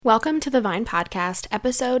Welcome to the Vine Podcast,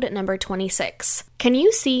 episode number 26. Can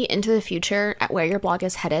you see into the future at where your blog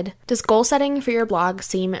is headed? Does goal setting for your blog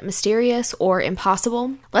seem mysterious or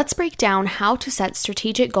impossible? Let's break down how to set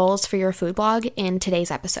strategic goals for your food blog in today's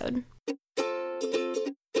episode.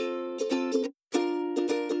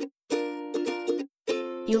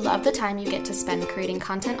 You love the time you get to spend creating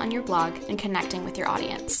content on your blog and connecting with your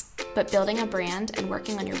audience. But building a brand and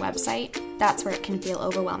working on your website, that's where it can feel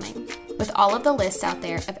overwhelming. With all of the lists out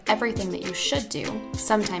there of everything that you should do,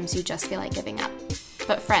 sometimes you just feel like giving up.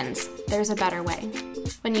 But friends, there's a better way.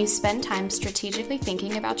 When you spend time strategically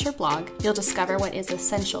thinking about your blog, you'll discover what is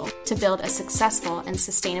essential to build a successful and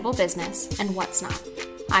sustainable business and what's not.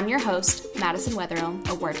 I'm your host, Madison Wetherill,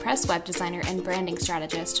 a WordPress web designer and branding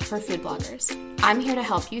strategist for food bloggers. I'm here to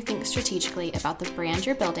help you think strategically about the brand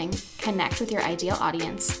you're building, connect with your ideal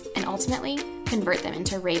audience, and ultimately convert them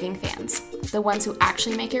into raving fans, the ones who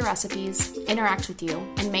actually make your recipes, interact with you,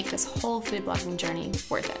 and make this whole food blogging journey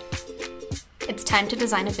worth it. It's time to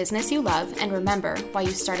design a business you love and remember why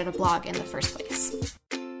you started a blog in the first place.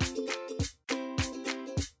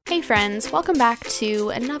 Hey friends, welcome back to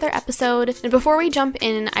another episode. And before we jump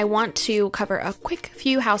in, I want to cover a quick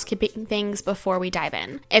few housekeeping things before we dive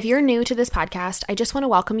in. If you're new to this podcast, I just want to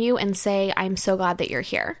welcome you and say I'm so glad that you're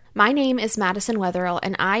here. My name is Madison Wetherill,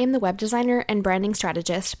 and I am the web designer and branding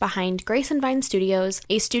strategist behind Grace and Vine Studios,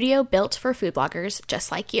 a studio built for food bloggers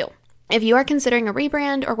just like you. If you are considering a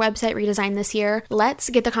rebrand or website redesign this year, let's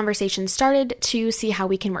get the conversation started to see how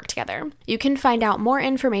we can work together. You can find out more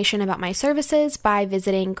information about my services by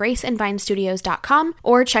visiting graceandvinestudios.com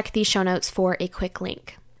or check the show notes for a quick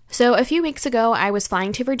link. So a few weeks ago, I was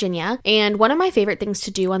flying to Virginia, and one of my favorite things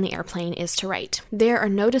to do on the airplane is to write. There are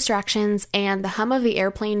no distractions, and the hum of the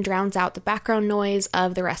airplane drowns out the background noise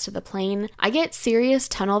of the rest of the plane. I get serious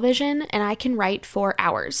tunnel vision, and I can write for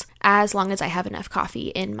hours, as long as I have enough coffee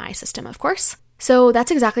in my system, of course. So that's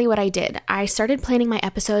exactly what I did. I started planning my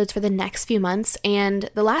episodes for the next few months, and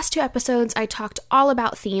the last two episodes I talked all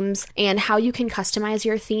about themes and how you can customize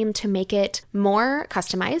your theme to make it more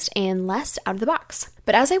customized and less out of the box.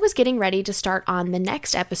 But as I was getting ready to start on the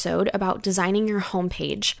next episode about designing your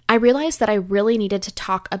homepage, I realized that I really needed to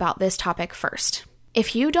talk about this topic first.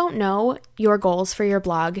 If you don't know your goals for your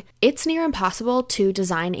blog, it's near impossible to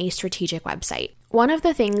design a strategic website. One of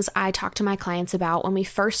the things I talk to my clients about when we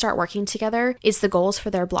first start working together is the goals for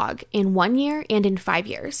their blog in 1 year and in 5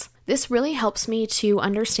 years. This really helps me to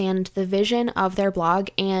understand the vision of their blog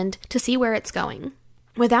and to see where it's going.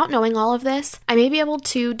 Without knowing all of this, I may be able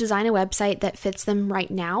to design a website that fits them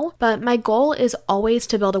right now, but my goal is always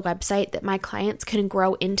to build a website that my clients can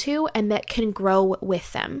grow into and that can grow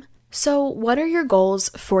with them. So what are your goals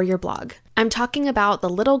for your blog? I'm talking about the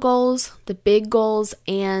little goals, the big goals,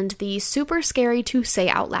 and the super scary to say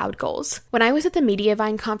out loud goals. When I was at the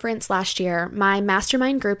Mediavine conference last year, my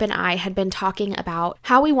mastermind group and I had been talking about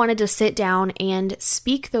how we wanted to sit down and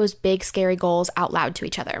speak those big scary goals out loud to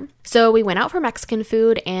each other. So we went out for Mexican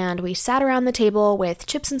food and we sat around the table with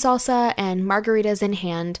chips and salsa and margaritas in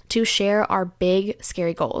hand to share our big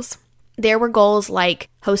scary goals. There were goals like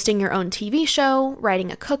hosting your own TV show,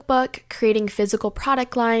 writing a cookbook, creating physical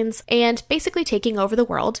product lines, and basically taking over the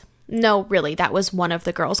world. No, really, that was one of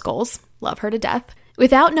the girls' goals. Love her to death.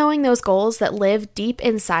 Without knowing those goals that live deep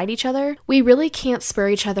inside each other, we really can't spur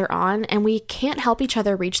each other on and we can't help each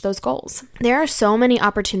other reach those goals. There are so many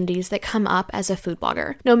opportunities that come up as a food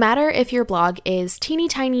blogger. No matter if your blog is teeny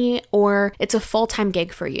tiny or it's a full-time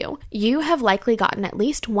gig for you, you have likely gotten at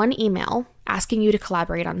least one email asking you to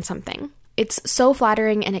collaborate on something. It's so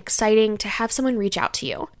flattering and exciting to have someone reach out to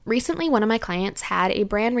you. Recently, one of my clients had a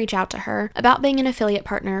brand reach out to her about being an affiliate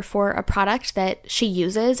partner for a product that she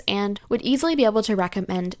uses and would easily be able to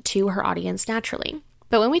recommend to her audience naturally.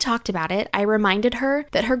 But when we talked about it, I reminded her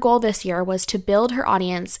that her goal this year was to build her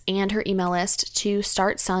audience and her email list to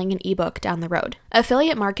start selling an ebook down the road.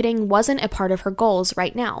 Affiliate marketing wasn't a part of her goals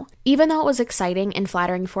right now, even though it was exciting and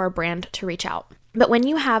flattering for a brand to reach out. But when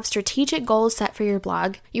you have strategic goals set for your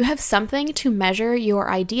blog, you have something to measure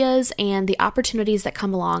your ideas and the opportunities that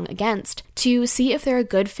come along against to see if they're a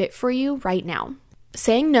good fit for you right now.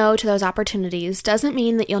 Saying no to those opportunities doesn't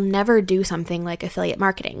mean that you'll never do something like affiliate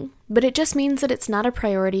marketing, but it just means that it's not a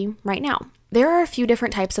priority right now. There are a few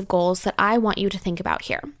different types of goals that I want you to think about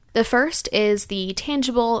here. The first is the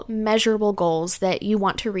tangible, measurable goals that you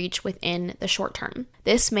want to reach within the short term.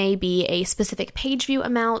 This may be a specific page view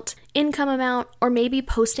amount, income amount, or maybe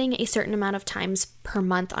posting a certain amount of times per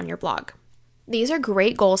month on your blog. These are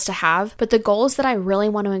great goals to have, but the goals that I really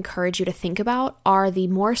want to encourage you to think about are the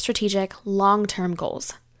more strategic, long-term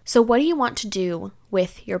goals. So what do you want to do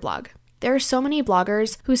with your blog? There are so many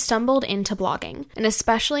bloggers who stumbled into blogging, and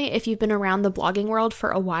especially if you've been around the blogging world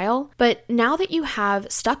for a while, but now that you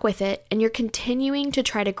have stuck with it and you're continuing to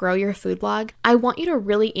try to grow your food blog, I want you to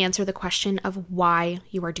really answer the question of why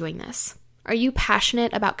you are doing this. Are you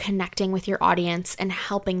passionate about connecting with your audience and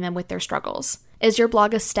helping them with their struggles? Is your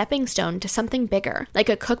blog a stepping stone to something bigger, like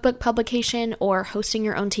a cookbook publication or hosting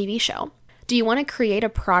your own TV show? Do you want to create a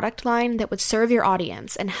product line that would serve your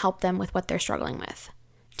audience and help them with what they're struggling with?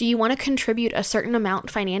 Do you want to contribute a certain amount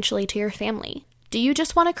financially to your family? Do you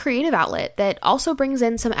just want a creative outlet that also brings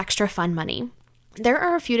in some extra fun money? There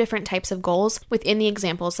are a few different types of goals within the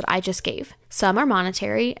examples that I just gave. Some are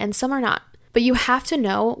monetary and some are not. But you have to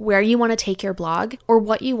know where you want to take your blog or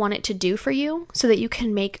what you want it to do for you so that you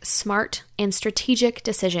can make smart and strategic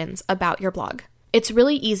decisions about your blog. It's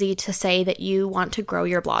really easy to say that you want to grow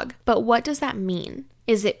your blog, but what does that mean?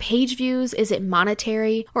 Is it page views? Is it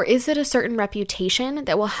monetary? Or is it a certain reputation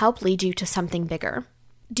that will help lead you to something bigger?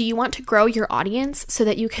 Do you want to grow your audience so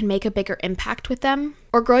that you can make a bigger impact with them?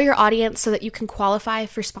 Or grow your audience so that you can qualify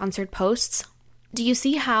for sponsored posts? Do you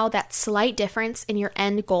see how that slight difference in your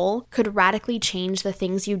end goal could radically change the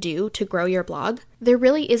things you do to grow your blog? There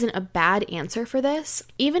really isn't a bad answer for this.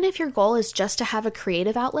 Even if your goal is just to have a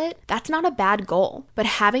creative outlet, that's not a bad goal. But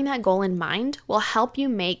having that goal in mind will help you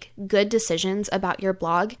make good decisions about your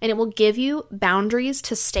blog, and it will give you boundaries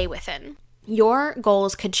to stay within. Your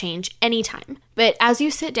goals could change anytime, but as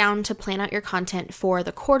you sit down to plan out your content for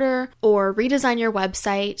the quarter or redesign your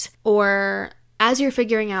website, or as you're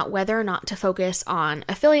figuring out whether or not to focus on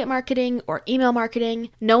affiliate marketing or email marketing,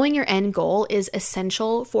 knowing your end goal is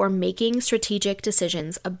essential for making strategic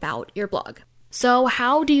decisions about your blog. So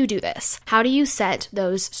how do you do this? How do you set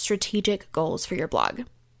those strategic goals for your blog?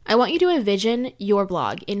 I want you to envision your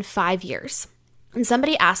blog in 5 years. And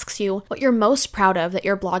somebody asks you what you're most proud of that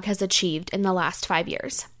your blog has achieved in the last 5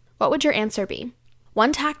 years. What would your answer be?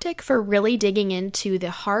 One tactic for really digging into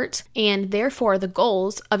the heart and therefore the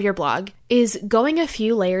goals of your blog is going a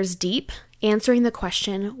few layers deep, answering the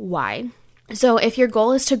question, why? So if your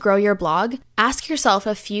goal is to grow your blog, ask yourself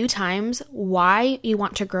a few times why you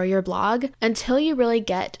want to grow your blog until you really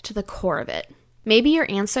get to the core of it. Maybe your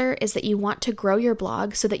answer is that you want to grow your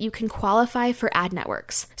blog so that you can qualify for ad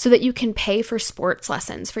networks, so that you can pay for sports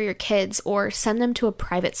lessons for your kids or send them to a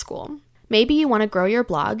private school. Maybe you want to grow your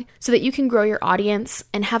blog so that you can grow your audience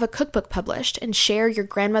and have a cookbook published and share your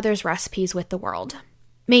grandmother's recipes with the world.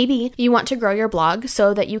 Maybe you want to grow your blog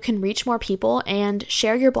so that you can reach more people and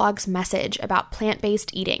share your blog's message about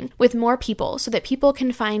plant-based eating with more people so that people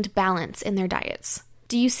can find balance in their diets.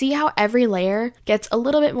 Do you see how every layer gets a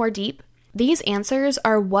little bit more deep? These answers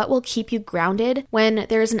are what will keep you grounded when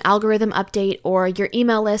there's an algorithm update or your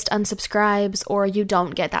email list unsubscribes or you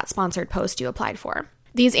don't get that sponsored post you applied for.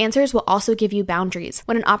 These answers will also give you boundaries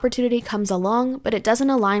when an opportunity comes along, but it doesn't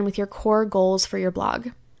align with your core goals for your blog.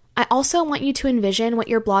 I also want you to envision what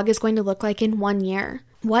your blog is going to look like in 1 year.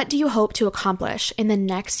 What do you hope to accomplish in the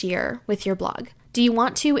next year with your blog? Do you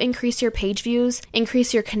want to increase your page views,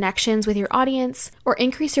 increase your connections with your audience, or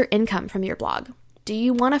increase your income from your blog? Do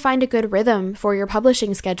you want to find a good rhythm for your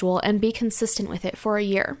publishing schedule and be consistent with it for a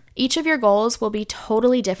year? Each of your goals will be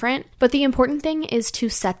totally different, but the important thing is to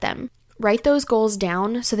set them. Write those goals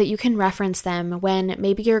down so that you can reference them when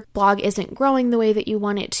maybe your blog isn't growing the way that you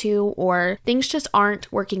want it to, or things just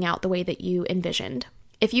aren't working out the way that you envisioned.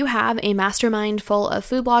 If you have a mastermind full of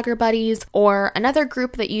food blogger buddies or another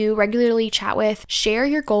group that you regularly chat with, share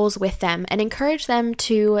your goals with them and encourage them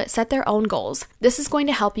to set their own goals. This is going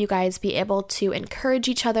to help you guys be able to encourage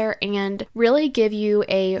each other and really give you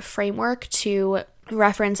a framework to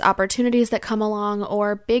reference opportunities that come along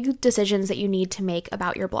or big decisions that you need to make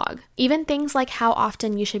about your blog. Even things like how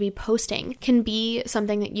often you should be posting can be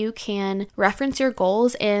something that you can reference your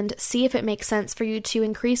goals and see if it makes sense for you to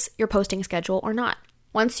increase your posting schedule or not.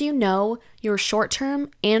 Once you know your short-term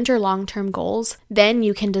and your long-term goals, then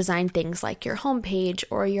you can design things like your homepage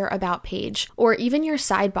or your about page or even your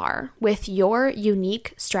sidebar with your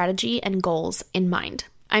unique strategy and goals in mind.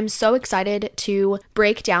 I'm so excited to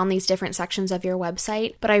break down these different sections of your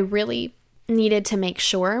website, but I really needed to make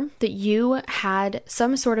sure that you had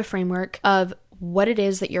some sort of framework of what it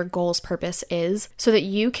is that your goal's purpose is so that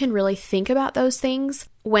you can really think about those things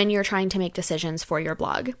when you're trying to make decisions for your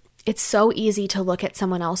blog. It's so easy to look at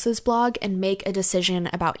someone else's blog and make a decision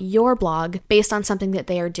about your blog based on something that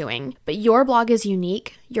they are doing. But your blog is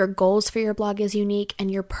unique, your goals for your blog is unique,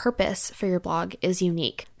 and your purpose for your blog is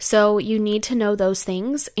unique. So you need to know those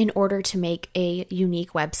things in order to make a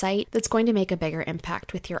unique website that's going to make a bigger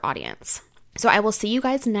impact with your audience. So I will see you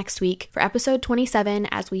guys next week for episode 27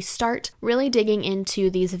 as we start really digging into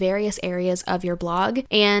these various areas of your blog,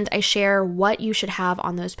 and I share what you should have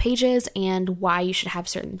on those pages and why you should have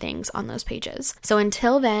certain things on those pages. So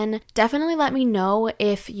until then, definitely let me know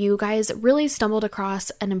if you guys really stumbled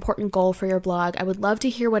across an important goal for your blog. I would love to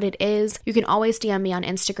hear what it is. You can always DM me on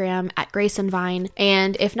Instagram at Grace and Vine,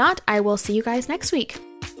 and if not, I will see you guys next week.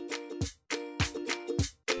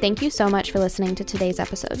 Thank you so much for listening to today's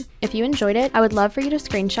episode. If you enjoyed it, I would love for you to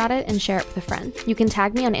screenshot it and share it with a friend. You can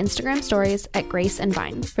tag me on Instagram stories at Grace and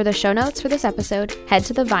Vine. For the show notes for this episode, head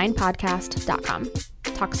to thevinepodcast.com.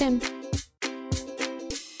 Talk soon.